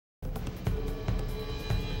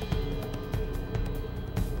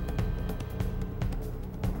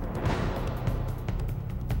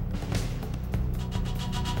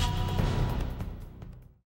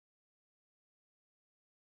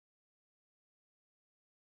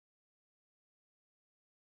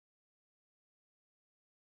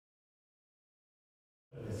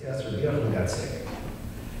That's Rabbi Yochanan got sick.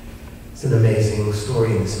 It's an amazing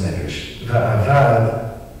story in this medrash.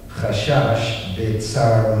 Va'avad chashash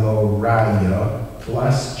b'tzar moraya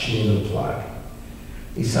plus shninu plag.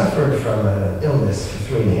 He suffered from an illness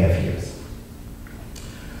for 3.5 years.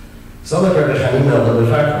 So Rabbi Chanina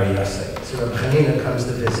l'levakra yaseh. So Rabbi Chanina comes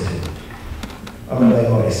to visit him. Amalei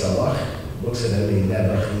mo'ei salach. Looks at him, he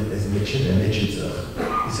nebuch is mitchit and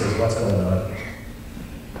mitchitzach. He says, what's going on?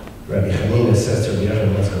 Rabbi Chanina says to Rabbi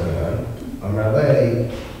Yochanan, what's going on? Amalei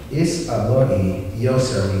is Aloi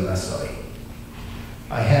yoser milasoi.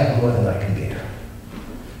 I have more than I can bear.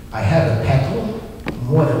 I have a petal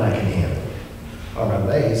more than I can handle.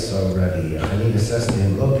 Amalei, so Rabbi Chanina says to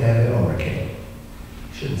him, look, have it over king.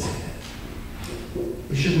 You shouldn't say that.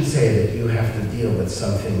 You shouldn't say that you have to deal with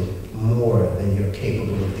something more than you're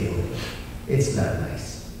capable of dealing with. It's not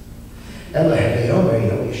nice. And you know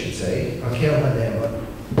what you should say?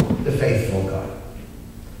 The faithful God.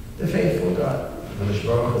 The faithful God.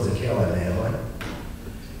 Baruch is a Kel.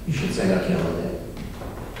 You should say Akel Haneh.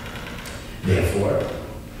 Therefore,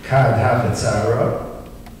 Kad HaVetzara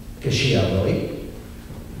K'Shi'aloi,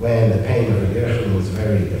 when the pain of Rabbi Yochanan was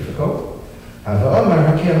very difficult,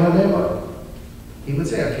 Hava'omar Akel Haneh. He would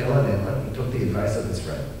say Akel Haneh. He took the advice of his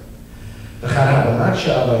friend. And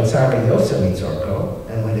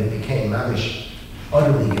when it became mamish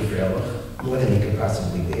utterly gefrelich, more than he could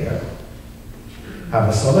possibly bear,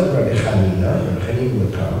 Rabbi Chanina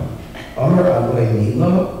would come, Omer Aloy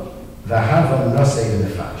Milo, V'hava Nosei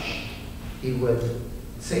Nefash. He would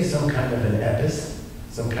say some kind of an epis,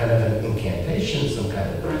 some kind of an incantation, some kind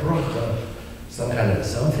of a bracha, some kind of a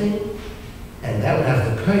something, and that would have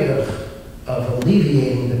the koyach of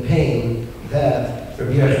alleviating the pain that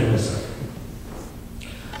Rabbi Yochanan was suffering.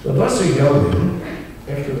 L'basar Yomim,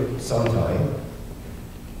 after some time,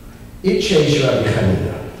 Itcheish Rabbi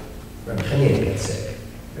Chanina. Rabbi Chanina gets sick.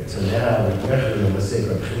 Right, so now Rabbi Yochanan was sick,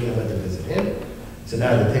 Rabbi Chanina went to visit him. So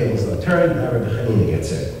now the tables are turned, now Rabbi Chanina gets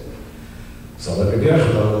sick. So Rabbi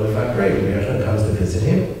Yochanan, in fact, great, Rabbi Yochanan comes to visit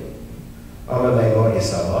him. Amar Le'mo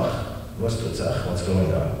Yisavach, what's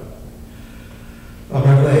going on?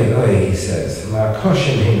 Amar Le'oi, he says,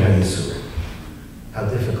 Ma'akoshin Hin HaYisur. How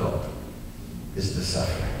difficult is the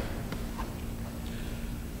suffering.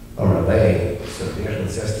 Rabbi, so the Yochanan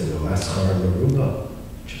says to him, Maschar Meruba,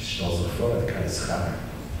 just shells of for the kind of schar.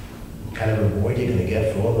 What kind of reward you're going to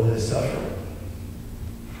get for all of this suffering?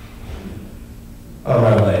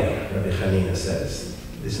 Rabbi Chanina says,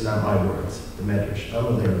 this is not my words, the Medrash.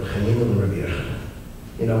 Rabbi Chanina Rabbi Yochanan.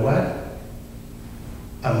 You know what?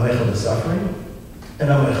 I'm meichel the suffering,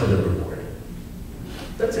 and I'm meichel the reward.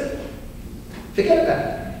 That's it. Forget about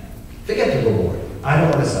it. Forget the reward. I don't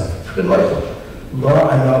want to suffer. Good meichel. I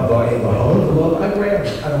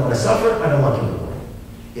don't want to suffer, I don't want to reward.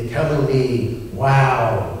 You're telling me,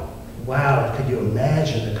 wow, could you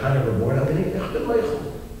imagine the kind of reward I'm going to get?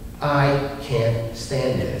 I can't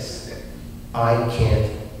stand this. I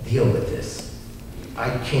can't deal with this. I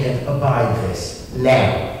can't abide this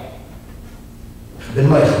now.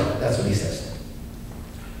 That's what he says.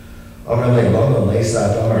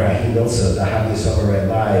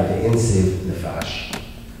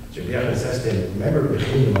 Rabbi Yochanan says to him, remember,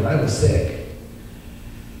 when I was sick,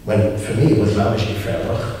 when for me it was mamish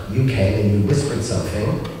gefrelich, you came and you whispered something,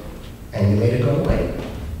 and you made it go away.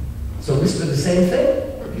 So whisper the same thing.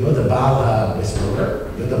 You're the Baal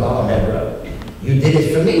whisperer, you're the Baal Mebra. You did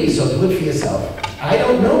it for me, so do it for yourself. I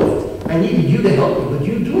don't know it. I needed you to help me, but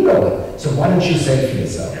you do know it. So why don't you say it for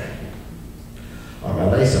yourself?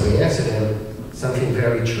 So he answered him something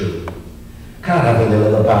very true. When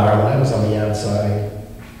I was on the outside,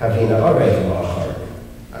 I was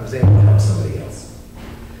able to help somebody else.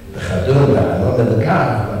 But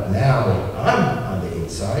now I'm on the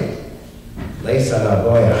inside.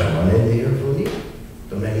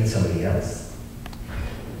 Don't I need somebody else?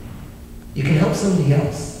 You can help somebody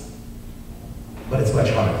else, but it's much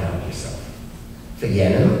harder to help yourself. For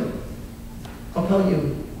Yenim, I'll tell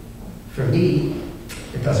you, for me,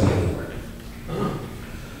 it doesn't really work.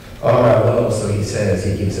 So he says,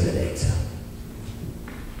 he gives him an answer.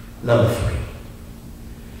 Number 3.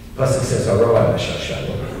 Pasuk says, Aroa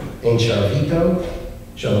B'Shashani, Ein Sharvito,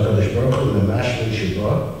 Shal HaKadosh Baruch Hu Memash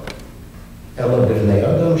V'Shubah, Elo B'Vnei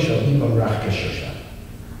Adam Shal Ibam Rach K'Shoshan.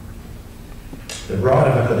 The rod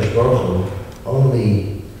of HaKadosh Baruch Hu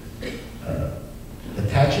only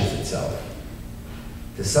attaches itself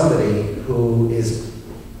to somebody who is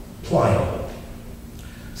pliable,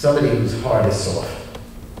 somebody whose heart is soft.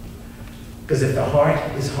 Because if the heart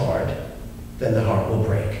is hard, then the heart will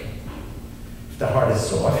break. If the heart is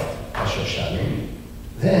soft, Ashoshanim,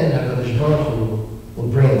 then HaKadosh Baruch Hu will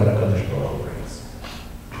bring what HaKadosh Baruch Hu brings.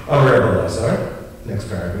 next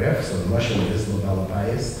paragraph. So the mashal is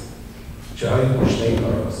Bais. Shahayu Shnei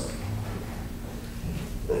Paros.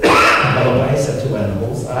 Bais had two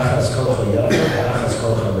animals, Achas Kol Chayafa, Achas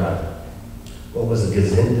Kol Charab. One was a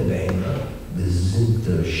gezinte behema,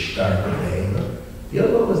 gezinte starke behema. The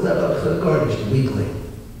other one was Nebuch, garnished, the weakling.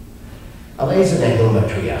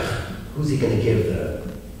 Who's he going to give the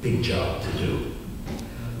big job to do?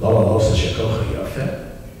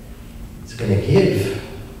 It's going to give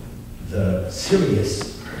the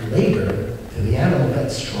serious labor to the animal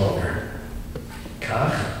that's stronger.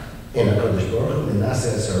 Kach, in a Kodesh Baruch,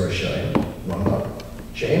 Menaseh Sarashayim, Lama,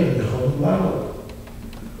 Shein, Nechon, Lama,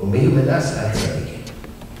 Umiyu Menaseh Atzadikim.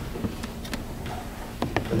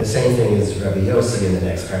 And the same thing is Rabbi Yossi in the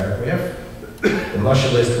next paragraph. The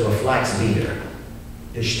mashal is to a flax beater.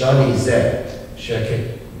 Pishtani zeh,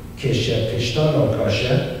 kishe pishtano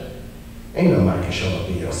kashe, ain't no makishol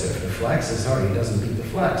Rabbi Yosef. The flax is hard, he doesn't beat the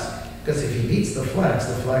flax. Because if he beats the flax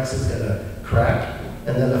is gonna crack,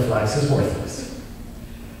 and then the flax is worthless.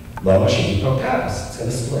 Lama shehi prokas, it's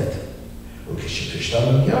gonna split. Ukishe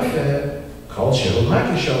pishtano yafe, kol shehu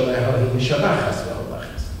makishol leho hi mishabachas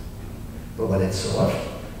ve'olachas. But when it's soft,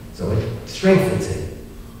 so it strengthens it.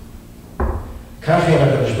 כך יהיה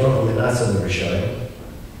הקדוש ברוך הוא מנסה לרשעים,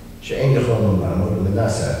 שאין יכולנו לעמוד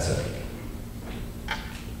ומנסה הצדיק.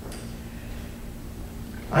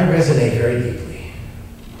 I resonate very deeply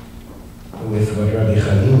with what Rabbi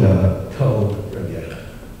Chanina told Rabbi Yochanan.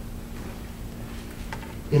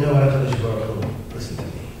 You know what, HaKadosh Baruch Hu, listen to me.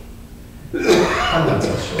 I'm not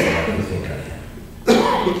so strong like you think I am.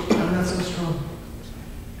 I'm not so strong.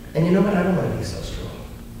 And you know what, I don't want to be so strong.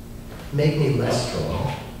 Make me less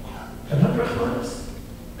strong. And Hadrachmanis.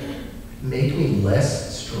 Make me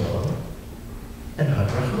less strong and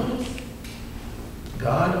Hadrachmanis.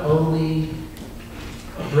 God only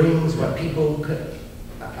brings what people could.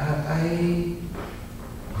 I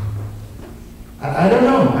don't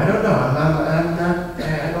know. I'm not.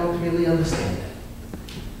 I don't really understand that.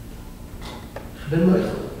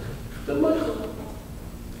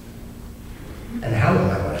 And how am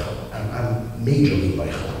I Michael? I'm majorly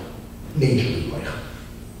Michael. Majorly Michael.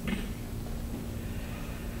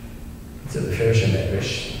 So the Ferish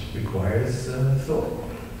Medrash requires thought.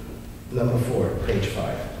 Number 4, page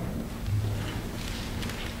 5.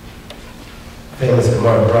 Famous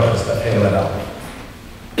Gemara Baruch that Hamad Aleph.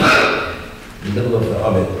 In the middle of the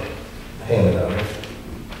Amid, Hamad Aleph.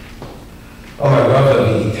 Omar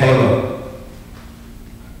Rabbi Itema,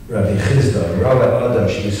 Rabbi Chizda, Rama Adam,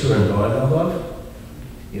 Shiyisur and Goan Alav,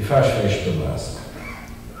 Yifash Fesh B'Mas.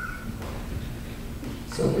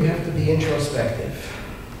 So we have to be introspective.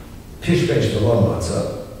 Tishbesh V'lo Matzah,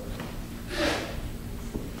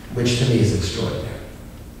 which to me is extraordinary.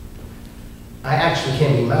 I actually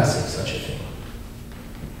can't be massive such a thing.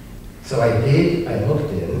 So I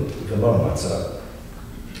looked in V'lo Matzah.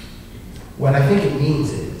 What I think it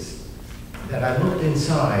means is that I looked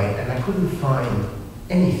inside and I couldn't find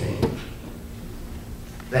anything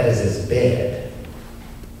that is as bad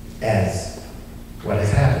as what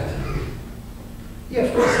has happened to me. Yeah,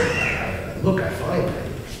 of course, I look, I find that.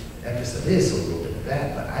 Episode of this, a little bit of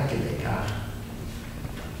that, but I can make out.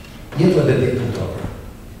 Yitla b'dikul Torah.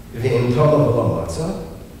 V'im Torah v'lo matzah.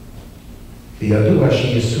 V'yadu ashi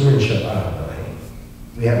yisurin shel ahavah.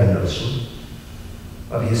 We have a notion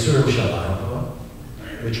of yisurin shel ahavah,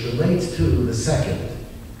 which relates to the second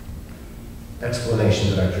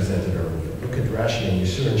explanation that I presented earlier. Look at Rashi and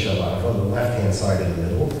yisurin shel ahavah on the left-hand side in the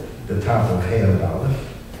middle, the top of Hey and Aleph.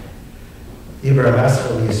 Ibra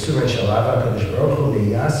Maschel Yisurin Shalava Kadosh Baruch Hu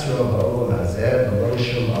Yasro Ba'olam Hazeh B'lo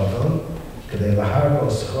Shum Avon Kadei Laharbo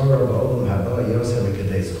Schora Ba'olam Haba Yosef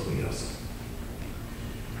Kadei Zechu Yosef.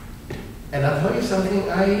 And I'll tell you something,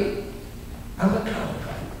 I'm a comic.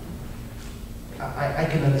 I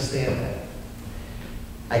can understand that.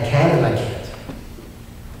 I can and I can't.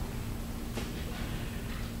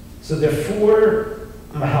 So there are 4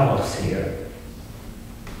 mahalachs here,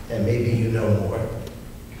 and maybe you know more.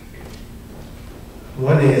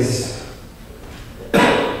 One is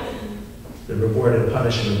the reward and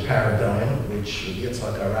punishment paradigm, which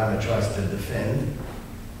Yitzhak Arana tries to defend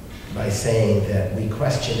by saying that we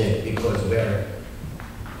question it because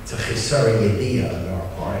it's a chisari idea on our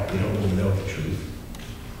part. We don't really know the truth.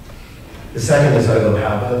 The second is Olam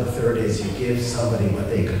Haba. The third is you give somebody what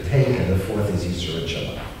they could take, and the fourth is Yisur and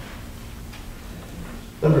Shalom.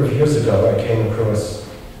 A number of years ago, I came across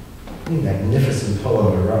a magnificent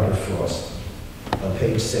poem by Robert Frost on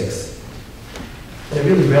page 6. And it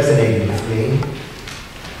really resonated with me.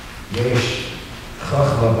 Yesh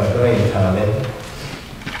Chachma Bagoyim Tamin,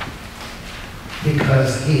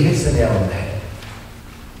 because he hits the nail on the head.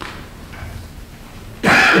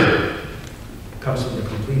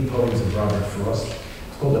 frost.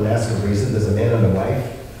 It's called the Mask of Reason. There's a man and a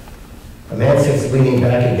wife. A man sits leaning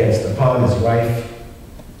back against the pond. His wife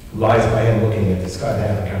lies by him looking at the sky. They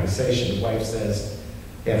have a conversation. The wife says,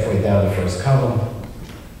 halfway down the first column,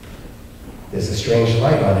 there's a strange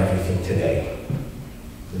light on everything today.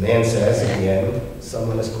 The man says, at the end,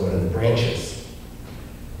 someone is caught in the branches.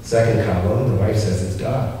 Second column, the wife says, it's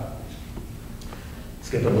God.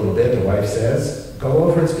 Skip a little bit, the wife says, go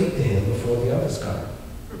over and speak to him before the others come.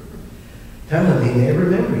 Tell him he may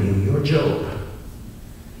remember you, you're Job.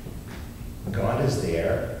 God is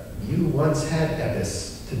there. You once had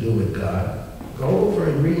epis to do with God. Go over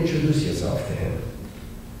and reintroduce yourself to him.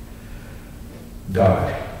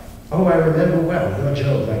 God. Oh, I remember well, you're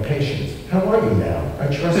Job, my patient. How are you now? I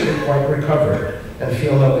trust you're quite recovered and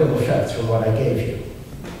feel no ill effects from what I gave you.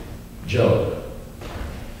 Job.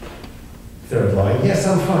 Third line, yes,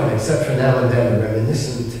 I'm fine, except for now and then a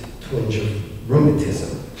reminiscent twinge of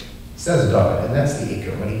rheumatism. Says God, and that's the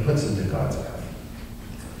ikar, when he puts into God's mouth.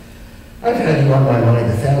 I've had you on my mind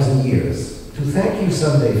 1,000 years to thank you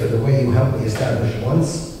someday for the way you helped me establish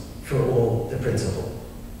once for all the principle.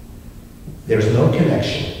 There's no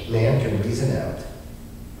connection man can reason out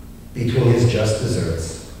between his just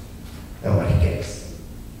deserts and what he gets.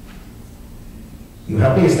 You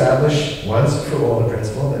help me establish once for all the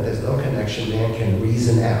principle that there's no connection man can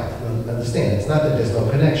reason out. Understand, it's not that there's no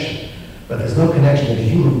connection, but there's no connection that a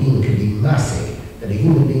human being can be massive, that a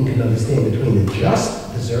human being can understand between the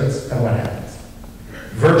just deserts and what happens.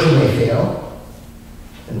 Virtue may fail,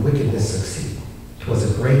 and wickedness succeed. It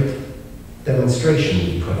was a great demonstration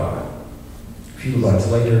we put on. A few lines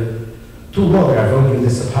later, too long I've owed you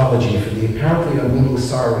this apology for the apparently unmeaning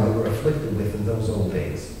sorrow you were afflicted with in those old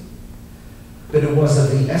days. But it was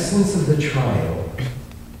of the essence of the trial.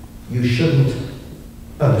 You shouldn't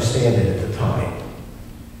understand it at the time.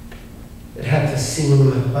 It had to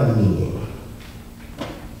seem unmeaning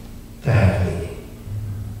to have meaning.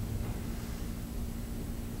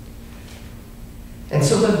 And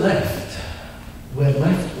so we're left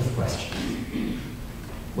with questions.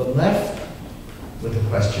 We're left with a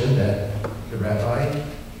question that the Rabbi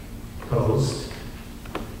posed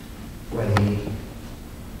when he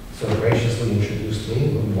so graciously introduced me a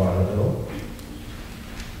little while ago.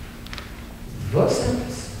 What's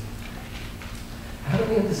this? How do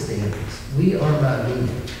we understand this? We are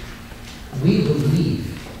ma'aminim. We believe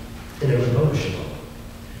in a Ribono Shel Olam,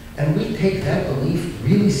 and we take that belief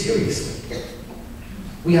really seriously.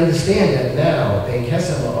 We understand that now, bein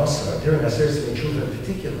kesem la'asra, during Aseret Tshuva in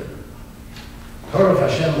particular, Korav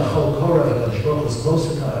Hashem l'chol korav, HaKadosh Baruch Hu is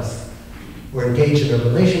closer to us. We're engaged in a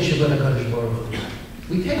relationship with HaKadosh Baruch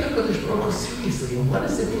Hu. We take HaKadosh Baruch Hu seriously, and what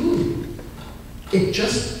does it mean? It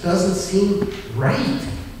just doesn't seem right.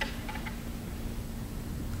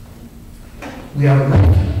 We are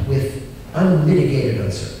left with unmitigated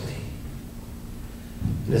uncertainty.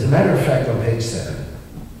 And as a matter of fact, on page 7,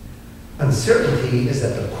 uncertainty is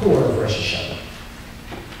at the core of Rosh Hashanah.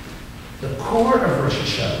 The core of Rosh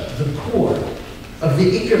Hashanah, the core of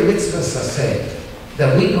the Iker Mitzvah Saseh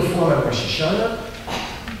that we perform at Rosh Hashanah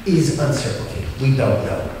is uncertainty. We don't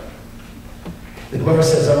know. The Gemara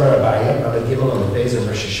says, Amar Rabbi, Rabbi Gimel on the Bais of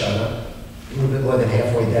Rosh Hashanah, a little bit more than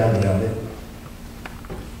halfway down the Yom.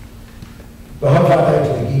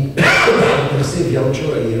 Nesiv Yom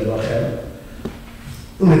Trua Yeh Lachem,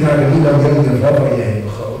 U'metargamim Al Yom Yevava Yeh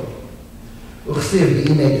B'chol, U'chsiv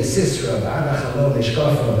B'imei D'Sisra, B'anach Alon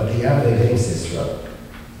Nishkafa, B'tiyav V'eim Sisra,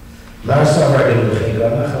 Mar Savar Geluchei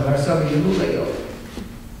Ganach, Mar Savar Yelulei Yom.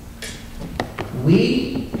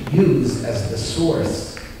 We use as the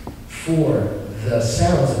source for the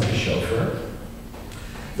sounds of the shofar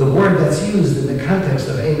the word that's used in the context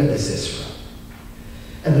of Eimah D'Sisra.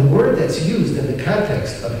 And the word that's used in the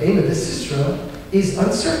context of Eimah D'Sisra is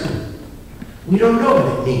uncertain. We don't know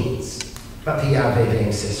what it means. B'tiyav V'eim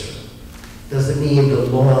Sisra. Does it mean the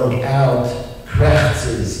long out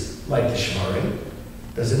krechts like the shvarim?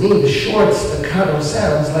 Does it mean the short staccato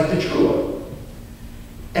sounds like the trua?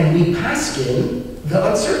 And we paskin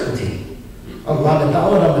the uncertainty. On Lamed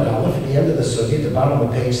Aleph, at the end of the sugya, at the bottom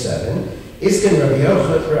of page 7, Iskin Rabbi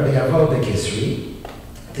Yochad, Rabbi Avo Bekisri,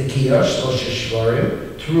 Tekiya, Shlosh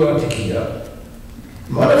Shvarim, Trua Tekiya.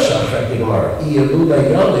 Manav Shachar Gemara, Iyalula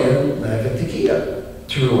Yalir, Lev Tekiya,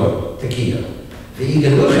 Trua Tekiya.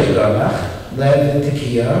 V'igaluchei Gamach, Lev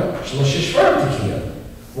Tekiya, Shlosh Shvarim Tekiya.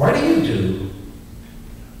 Why do you do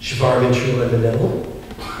Shvarim and Trua in the middle?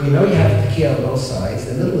 We know you have Tekiya on both sides.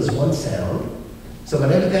 The middle is one sound. So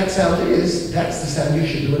whatever that sound is, that's the sound you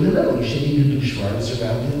should do in the middle. You should either do Shvarim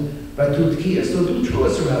surrounded by two Tekiyas or do Trua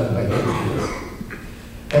surrounded by two Tekiyas.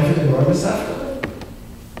 And for the Gemara Masafka,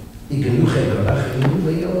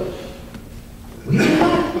 We don't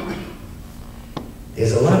know.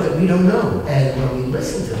 There's a lot that we don't know. And when we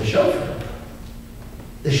listen to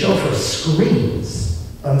the shofar screams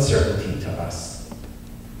uncertainty to us.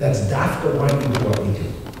 That's dafka why we do what we do.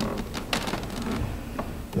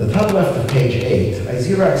 In the top left of page 8, I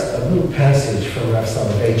xeroxed a little passage from Rav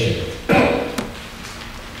Soloveitchik,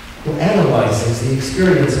 who analyzes the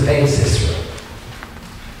experience of Ein Sisra.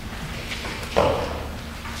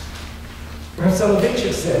 Rav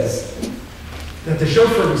Soloveitchik says that the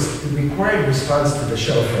shofar is the required response to the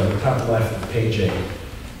shofar on the top left of page 8,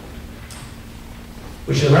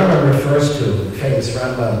 which the Rambam refers to, the famous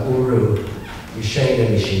Rambam Uru, Yishena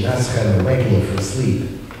Yishinaschem, awakening from sleep.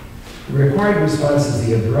 The required response is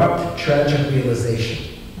the abrupt, tragic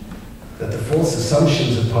realization that the false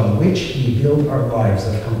assumptions upon which we build our lives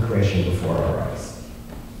have come crashing before our eyes.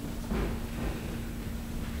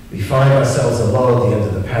 We find ourselves alone at the end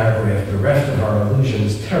of the paragraph, bereft of our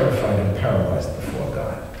illusions, terrified and paralyzed before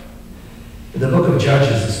God. In the book of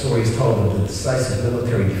Judges, the story is told of the decisive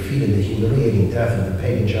military defeat and the humiliating death of the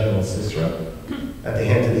pagan general Sisera at the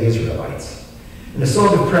hand of the Israelites. In a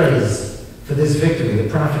song of praise for this victory, the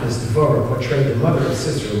prophetess Devorah portrayed the mother of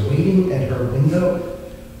Sisera waiting at her window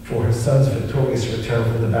for her son's victorious return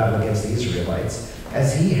from the battle against the Israelites,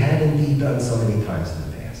 as he had indeed done so many times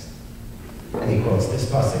in the past. And he quotes this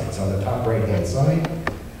pasuk, it's on the top right-hand side.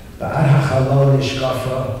 Ba'ad ha'chalon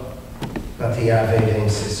ishkafa, b'tiyaved em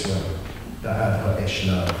Sisera, ba'ad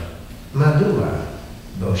ha'eshnav, madua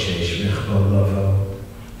boshesh richbo lovo,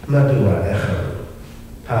 madua echaru,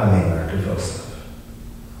 pa'amei markevosav.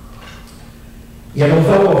 Yet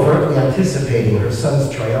although overtly anticipating her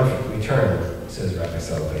son's triumphant return, says Rabbi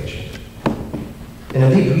Soloveitchik, in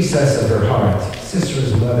a deep recess of her heart,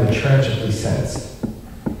 Sisera's mother tragically sensed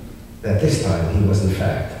that this time he was in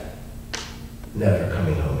fact never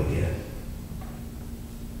coming home again.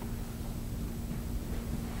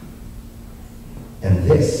 And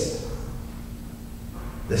this,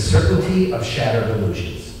 the certainty of shattered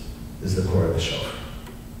illusions, is the core of the shofar.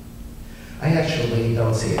 I actually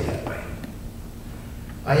don't see it that way.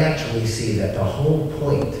 I actually see that the whole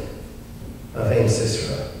point of Ein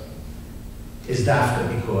Sisra is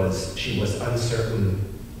dafka because she was uncertain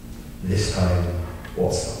this time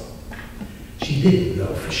also. She didn't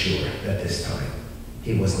know for sure that this time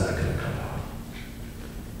he was not going to come home.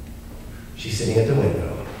 She's sitting at the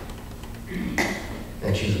window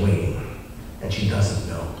and she's waiting and she doesn't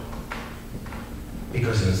know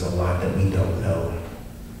because there's a lot that we don't know.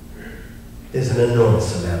 There's an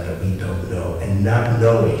enormous amount that we don't know, and not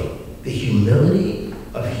knowing, the humility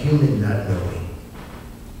of human not knowing,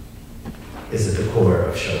 is at the core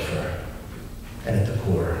of shofar and at the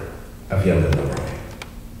core of Yom HaDin.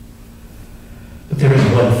 But there is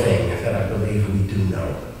one thing that I believe we do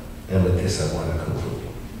know, and with this I want to conclude.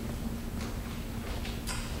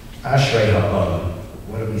 Ashrei ha'am,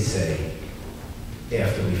 what do we say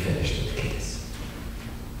after we finish with the kids?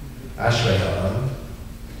 Ashrei ha'am,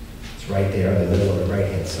 it's right there in the middle of the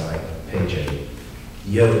right-hand side, page 8.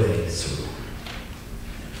 Yodei Sru.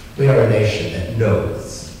 We are a nation that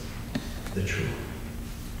knows the truth.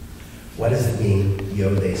 What does it mean,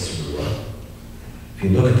 Yodei Sru? If you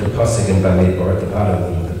look at the pasuk in Bamidbar at the bottom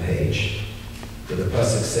of the page, where the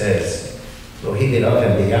pasuk says, Lo hidid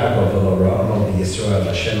avem b'Yaakov v'lo ra'amo b'Yisrael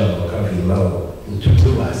Hashem alokav imo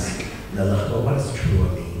u'truas nelachbo. What does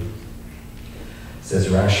trua mean? It says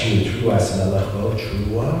Rashi, truas nelachbo,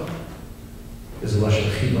 trua is a lashon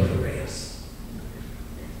chibah v'reis.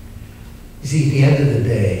 You see, at the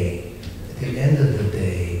end of the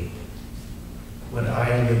day, what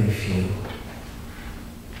I really feel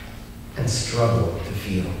and struggle to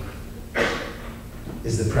feel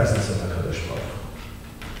is the presence of HaKadosh Baruch.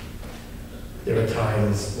 There are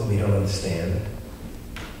times when we don't understand.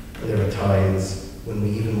 And there are times when we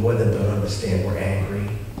even more than don't understand, we're angry.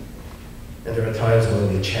 And there are times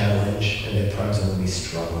when we challenge, and there are times when we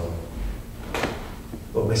struggle.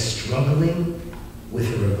 But we're struggling with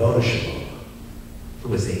the Ribono Shel Olam,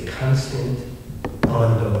 who is a constant,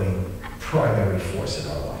 ongoing, primary force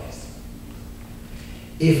in our lives.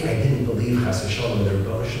 If I didn't believe Chas v'Shalom in the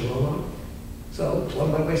Ribono Shel Olam, so what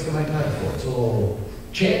am I wasting my time for? It's all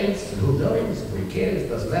chance, and who knows, and who cares,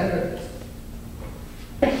 doesn't matter.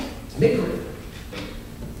 It's mikra.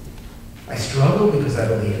 I struggle because I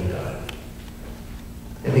believe in God.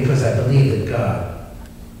 And because I believe that God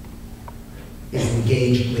is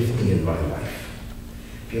engaged with me in my life.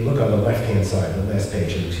 If you look on the left-hand side, the last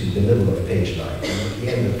page, the middle of page 9, and at the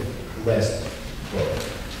end of the last quote,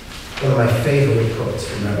 one of my favorite quotes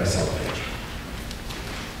from Rabbi Soloveitchik.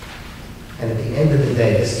 And at the end of the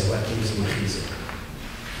day, this is what gives me chizuk.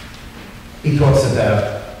 He talks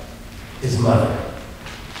about his mother.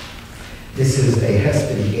 This is a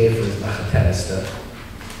hesped he gave for his machatenista.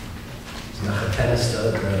 His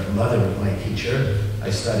machatenista, the mother of my teacher. I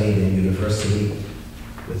studied in university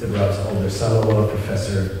with the Rab's older son-in-law,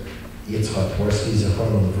 Professor Yitzchak Tversky,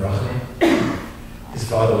 Zechron Livracha. His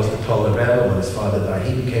father was the Talmud Rebbe. When his father died,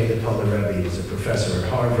 he became the Talmud Rebbe. He was a professor at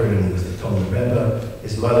Harvard, and he was the Talmud Rebbe.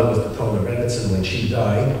 His mother was the Talmud Rebbetzin. When she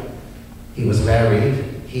died, he was married.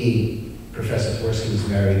 Professor Tversky, was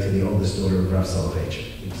married to the oldest daughter of Rav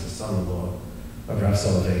Soloveitchik. He was the son-in-law of Rav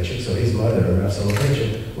Soloveitchik. So his mother and Rav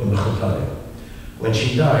Soloveitchik were mechutanim. When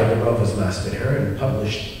she died, the Rav was maspid her and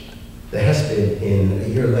published the hesped a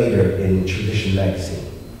year later in Tradition magazine.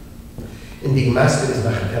 In being maspid his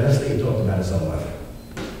machatenas, he talked about his own mother.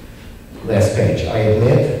 Last page. I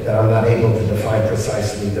admit that I'm not able to define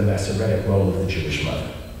precisely the Masoretic role of the Jewish mother.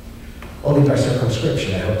 Only by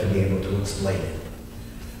circumscription I hope to be able to explain it.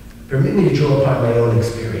 Permit me to draw upon my own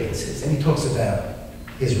experiences. And he talks about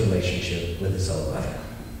his relationship with his own mother.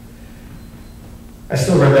 I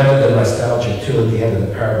still remember the nostalgic tune at the end of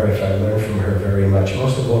the paragraph. I learned from her very much.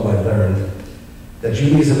 Most of all, I learned that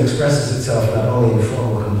Judaism expresses itself not only in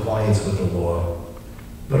formal compliance with the law,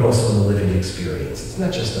 but also in the living experience. It's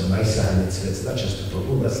not just a Maisa HaMitzvah, it's not just a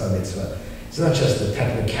Pa'ulas HaMitzvah, it's not just the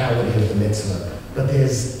technicality of the mitzvah, but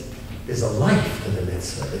there's a life to the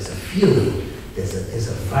mitzvah, there's a feeling, there's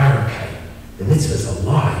a varakite. The mitzvah is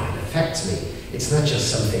alive, it affects me. It's not just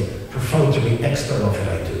something perfunctory, external that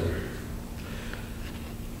I do.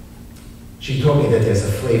 She told me that there's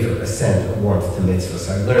a flavor, a scent, a warmth to mitzvahs.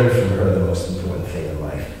 I learned from her the most important thing in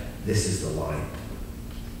life. This is the line.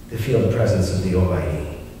 To feel the presence of the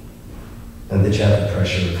Almighty and the gentle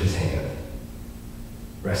pressure of his hand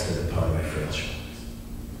rested upon my frail shoulders.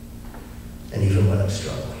 And even when I'm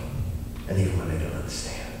struggling, and even when I don't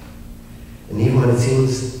understand, and even when it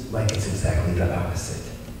seems like it's exactly the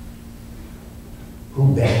opposite,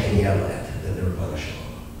 who better to yell at than the Ribono Shel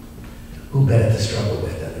Olam? Who better to struggle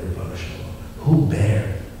with than the Ribono Shel Olam? Who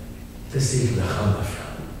better to seek nechama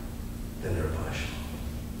from than the Ribono Shel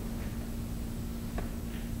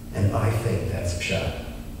Olam? And I think that's pshat,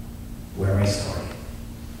 where I started.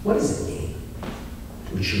 What does it mean?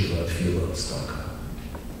 U'tshuva, tefillah, tzedakah,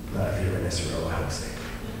 ma'avir and Israel, how to say it.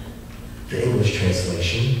 The English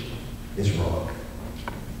translation is wrong.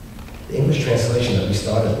 The English translation that we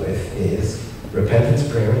started with is repentance,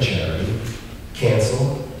 prayer, and charity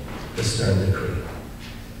cancel the stern decree.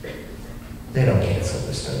 They don't cancel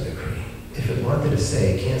the stern decree. If it wanted to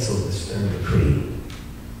say cancel the stern decree,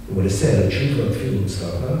 it would have said, U'tshuva, tefillah,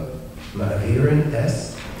 tzedakah, ma'avirin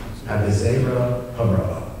es habizera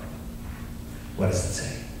hamra'ah. What does it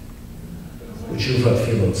say? U'tshuva,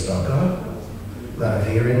 tefillah, tzedakah,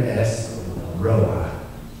 ma'avirin es roah.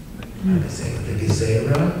 The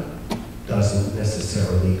gezerah doesn't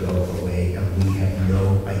necessarily go away, and we have no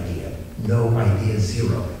idea. No idea,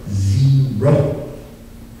 zero.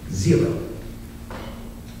 Zero.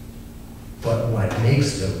 But what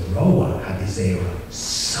makes the roah, habizera,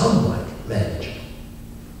 somewhat manageable,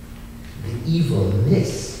 the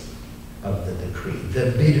evilness of the decree,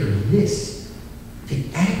 the bitterness, the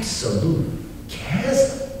absolute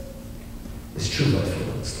chasm, is tshuva,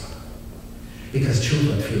 tefillah, and tzedakah. Because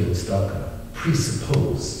tshuva, tefillah, and tzedakah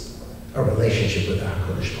presuppose a relationship with our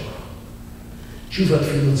HaKadosh Baruch. Tshuva,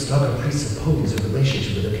 tefillah, and tzedakah presuppose a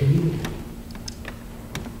relationship with a community.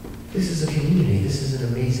 This is a community. This is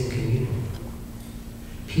an amazing community.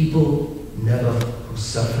 People never who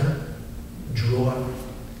suffer draw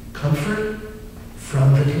comfort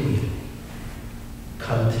from the community.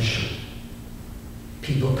 Come to shul.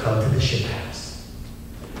 People come to the ship house.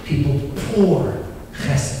 People pour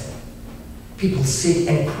chesed. People sit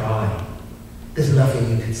and cry. There's nothing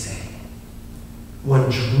you can say. One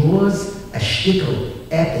draws a shtickle,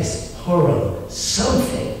 epis, horror,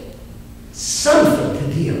 something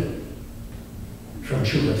to deal from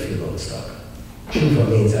tshuva, tefillah, and tzedakah. Tshuva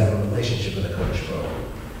means I have a relationship with the Kodesh Baruch.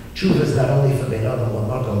 Tshuva is not only for Ben Adam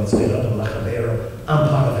Lamakom, it's Ben Adam Lachavera. I'm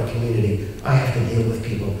part of a community. I have to deal with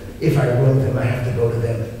people. If I wrong them, I have to go to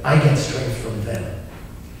them. I get strength from them.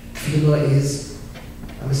 Tefillah is,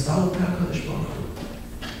 I'm mispalel to HaKadosh Baruch Hu.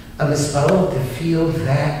 I'm mispalel to feel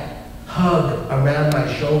that hug around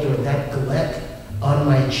my shoulder, that glet on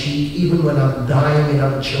my cheek, even when I'm dying and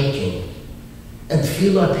I'm choking. And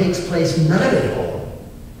tefillah takes place not at home.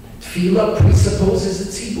 Tefillah presupposes a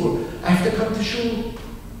tzibur. I have to come to shul.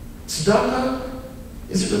 Tzedakah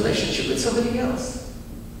is a relationship with somebody else.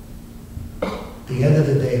 At the end of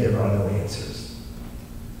the day, there are no answers.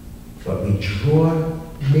 But we draw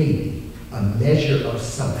maybe a measure of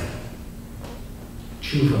something.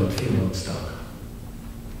 Tshuva, tefillah, tzedakah.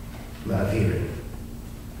 Ma'avirin.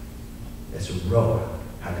 It's Roa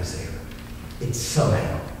HaGazera. It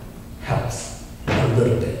somehow helps a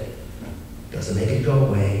little bit. Doesn't make it go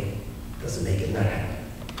away, doesn't make it not happen.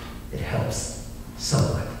 It helps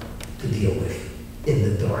somewhat to deal with in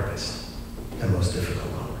the darkest and most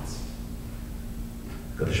difficult moments.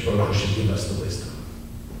 Kadosh Baruch Hu should give us the wisdom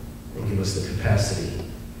and give us the capacity,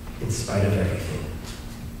 in spite of everything,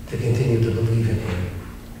 to continue to believe in Him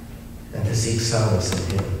and to seek solace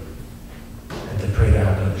in Him and to pray to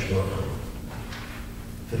HaKadosh Baruch Hu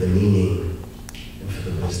for the meaning and for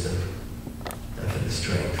the wisdom and for the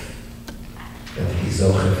strength and to be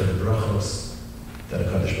zocher for the brachos that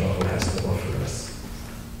HaKadosh Baruch Hu has to offer us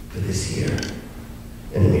for this year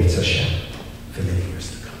and in Yirtzeh Hashem for many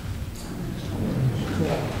years to come.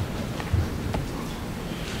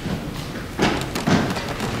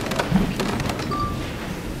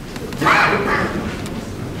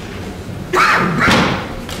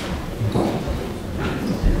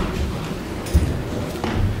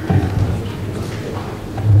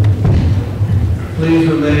 Please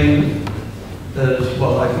remain as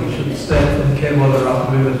well. I think you should stand for the Kevlar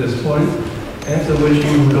Rabbi at this point, after which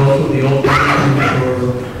we will go through the old for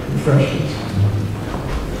reflections,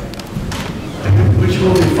 which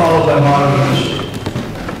will be followed by moderation.